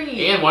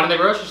street. And one in the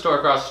grocery store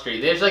across the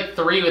street. There's like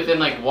 3 within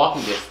like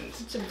walking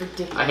distance. It's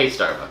ridiculous. I hate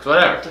Starbucks,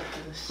 whatever.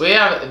 Ridiculous. We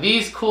have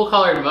these cool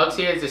colored mugs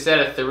here. It's a set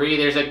of 3.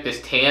 There's like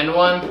this tan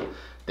one,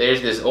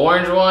 there's this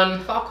orange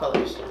one. Fall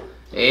colors.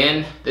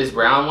 And this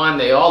brown one.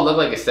 They all look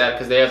like a set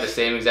because they have the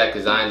same exact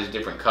design, just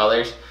different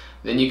colors.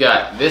 Then you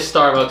got this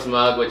Starbucks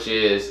mug, which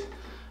is,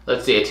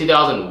 let's see, a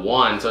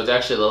 2001, so it's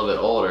actually a little bit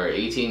older,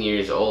 18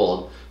 years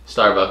old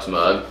Starbucks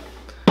mug.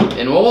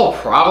 And what we'll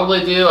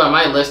probably do, I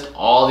might list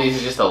all these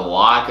as just a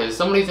lot, because if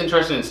somebody's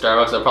interested in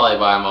Starbucks, they'll probably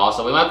buy them all.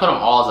 So we might put them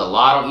all as a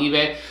lot on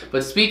eBay.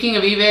 But speaking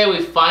of eBay,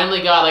 we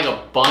finally got like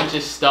a bunch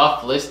of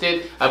stuff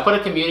listed. I put a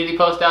community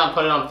post out and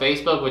put it on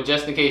Facebook, but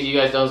just in case you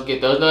guys don't get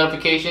those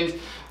notifications,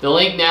 the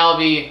link now will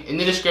be in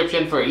the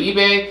description for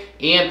eBay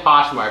and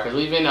Poshmark, because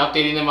we've been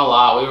updating them a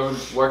lot. We were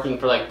working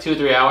for like 2 or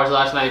 3 hours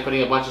last night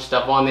putting a bunch of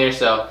stuff on there.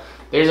 So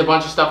there's a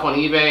bunch of stuff on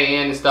eBay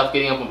and stuff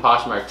getting up on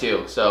Poshmark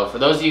too. So for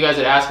those of you guys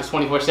that ask us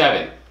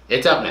 24/7,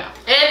 it's up now.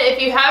 And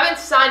if you haven't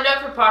signed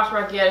up for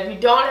Poshmark yet, if you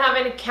don't have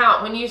an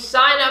account, when you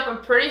sign up,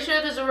 I'm pretty sure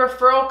there's a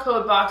referral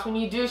code box when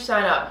you do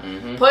sign up.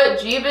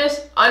 Put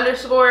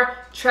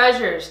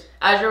Jebus_treasures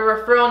as your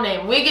referral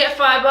name. We get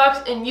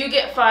 $5 and you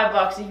get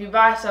 $5 if you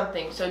buy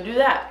something. So do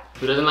that.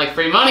 Who doesn't like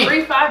free money?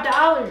 Free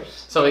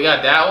 $5. So we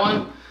got that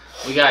one.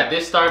 We got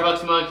this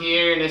Starbucks mug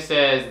here, and it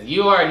says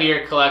 "You Are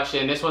Here"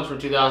 collection. This one's from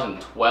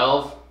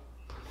 2012,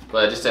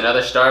 but just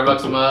another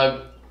Starbucks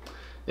mug.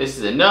 This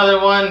is another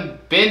one,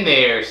 Been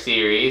There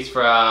series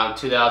from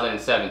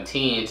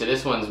 2017, so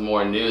this one's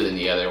more new than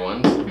the other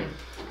ones.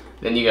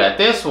 Then you got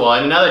this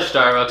one, another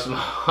Starbucks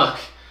mug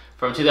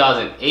from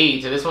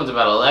 2008, so this one's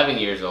about 11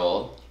 years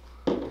old.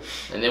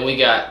 And then we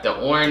got the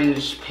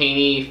orange,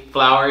 painty,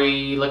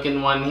 flowery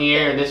looking one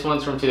here. This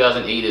one's from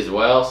 2008 as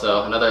well,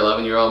 so another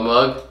 11-year-old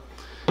mug.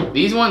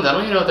 These ones, I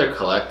don't even know if they're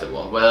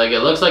collectible, but like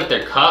it looks like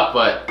they're cut,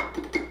 but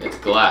it's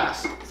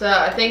glass. So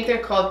I think they're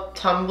called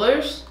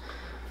tumblers.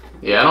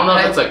 Yeah, I don't know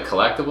if it's like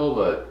collectible,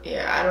 but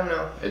yeah, I don't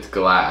know. It's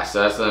glass,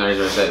 so that's the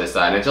reason I set it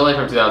aside. And it's only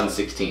from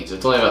 2016, so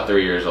it's only about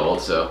 3 years old,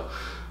 so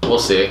we'll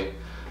see.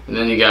 And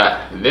then you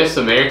got this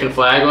American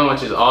flag one,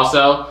 which is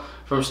also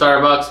from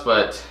Starbucks,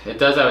 but it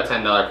does have a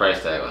 $10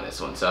 price tag on this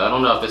one. So I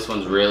don't know if this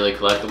one's really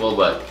collectible,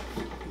 but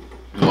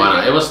why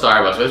not? It was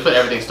Starbucks. We just put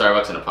everything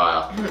Starbucks in a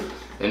pile.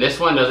 And this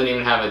one doesn't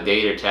even have a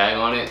date or tag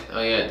on it.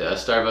 Oh yeah, it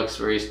does. Starbucks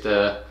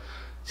Barista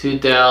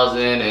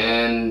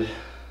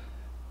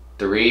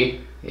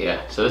 2003.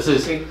 Yeah, so this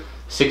is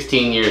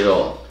 16 years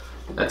old.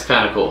 That's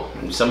kind of cool.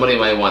 Somebody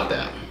might want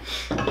that.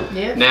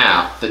 Yeah.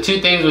 Now, the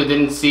 2 things we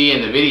didn't see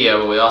in the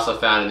video, but we also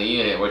found in the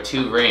unit, were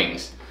 2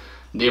 rings.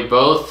 They're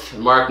both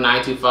Mark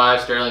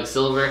 925 sterling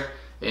silver,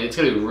 and it's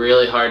gonna be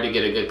really hard to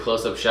get a good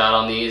close-up shot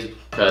on these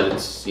because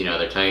it's, you know,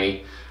 they're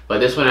tiny. But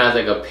this one has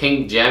like a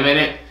pink gem in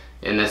it,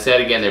 and I said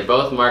again, they're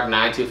both Mark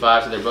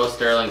 925, so they're both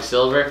sterling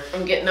silver.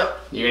 I'm getting up.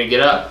 You're gonna get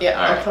up? Yeah,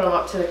 all right. I'll put them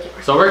up to the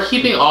camera. So we're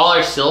keeping all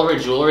our silver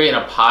jewelry in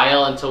a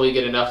pile until we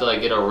get enough to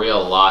like get a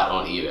real lot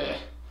on eBay.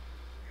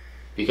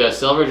 Because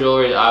silver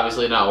jewelry is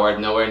obviously not worth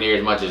nowhere near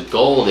as much as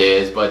gold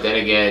is, but then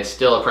again, it's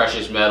still a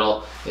precious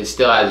metal. It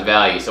still has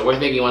value. So we're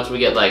thinking once we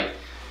get like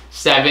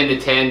 7 to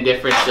 10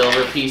 different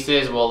silver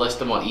pieces, we'll list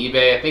them on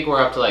eBay. I think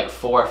we're up to like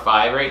 4 or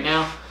 5 right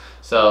now.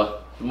 So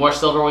the more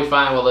silver we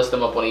find, we'll list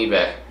them up on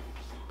eBay.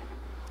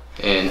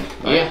 And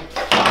yeah,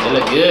 they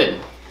look good.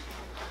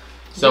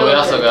 So we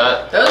also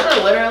got... Those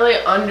are literally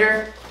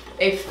under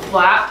a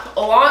flap,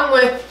 along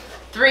with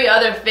 3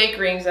 other fake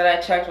rings that I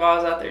checked while I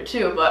was out there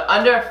too, but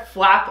under a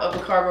flap of a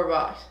cardboard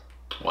box.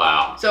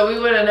 Wow. So we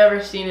would have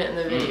never seen it in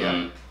the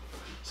video.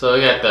 So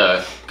we got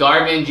the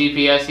Garmin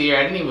GPS here.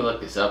 I didn't even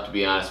look this up, to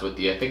be honest with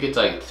you. I think it's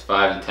like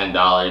 $5 to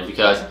 $10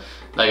 because,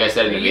 like I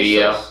said in the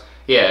video,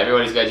 yeah,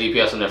 everybody's got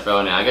GPS on their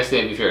phone now. I guess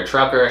if you're a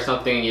trucker or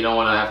something, you don't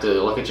want to have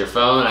to look at your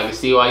phone. I can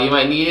see why you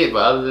might need it,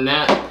 but other than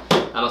that,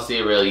 I don't see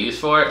a real use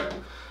for it.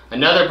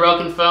 Another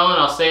broken phone.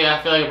 I'll say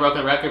I feel like a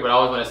broken record, but I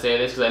always want to say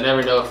this because I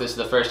never know if this is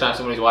the first time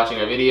somebody's watching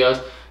our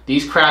videos.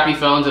 These crappy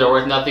phones that are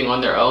worth nothing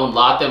on their own,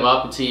 lock them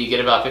up until you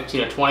get about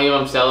 15 or 20 of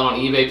them, sell them on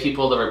eBay.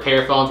 People that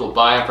repair phones will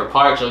buy them for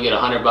parts. You'll get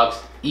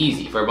 $100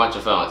 easy for a bunch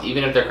of phones,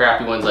 even if they're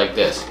crappy ones like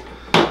this.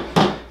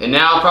 And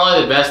now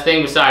probably the best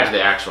thing besides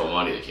the actual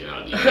money that came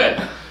out of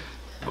eBay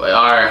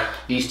are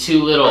these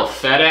 2 little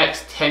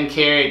FedEx 10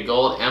 karat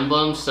gold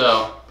emblems.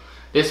 So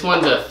this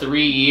one's a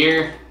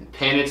 3-year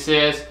pin, it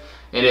says.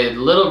 And it's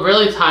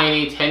really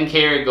tiny, 10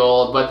 karat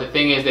gold, but the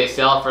thing is they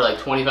sell for like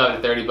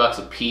 25 to $30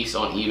 a piece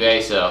on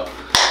eBay, so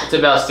it's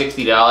about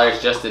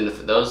 $60 just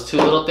in those 2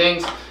 little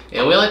things.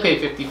 And we only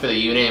paid $50 for the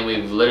unit, and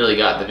we've literally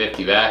got the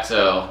 $50 back,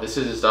 so this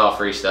is just all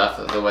free stuff,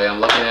 the way I'm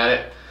looking at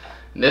it.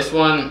 And this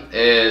one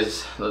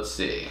is, let's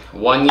see,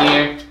 1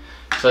 year.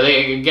 So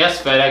I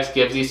guess FedEx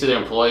gives these to their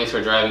employees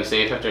for driving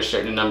safe after a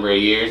certain number of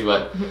years,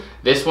 but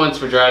this one's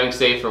for driving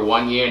safe for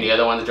 1 year, and the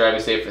other one's driving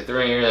safe for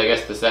 3 years. I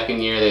guess the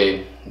second year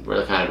they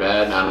were kind of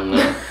bad. I don't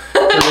know.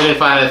 We didn't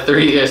find a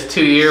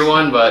 2-year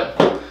one,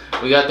 but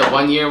we got the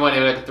 1 year one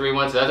and we got the 3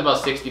 one, so that's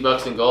about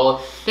 $60 in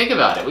gold. Think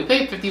about it. We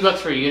paid $50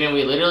 for a unit.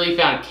 We literally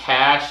found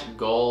cash,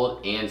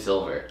 gold, and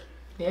silver.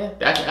 Yeah.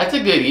 That's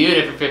a good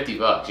unit for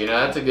 $50. You know,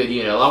 that's a good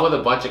unit, along with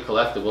a bunch of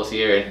collectibles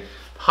here. And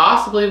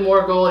possibly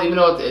more gold, even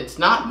though it's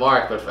not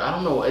marked, but I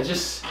don't know, it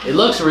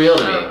looks real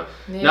to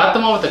me. Yeah. Not the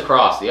one with the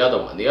cross, the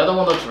other one. The other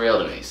one looks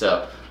real to me,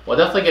 so we'll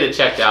definitely get it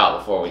checked out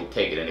before we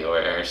take it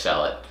anywhere or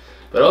sell it.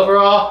 But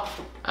overall,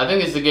 I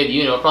think it's a good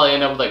unit. We'll probably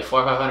end up with like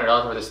 $400 or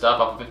 $500 worth of stuff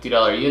off a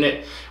 $50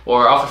 unit,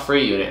 or off a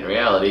free unit in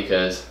reality,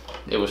 because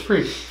it was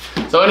free.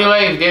 So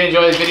anyway, if you did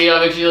enjoy this video,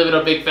 make sure you leave it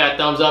a big fat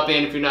thumbs up,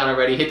 and if you're not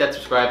already, hit that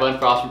subscribe button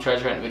for awesome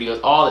treasure hunt videos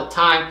all the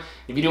time.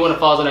 If you do want to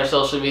follow us on our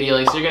social media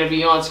links, they're going to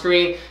be on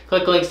screen.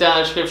 Click the links down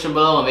in the description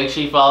below and make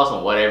sure you follow us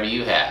on whatever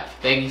you have.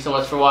 Thank you so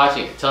much for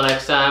watching. Until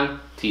next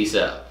time, peace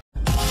out.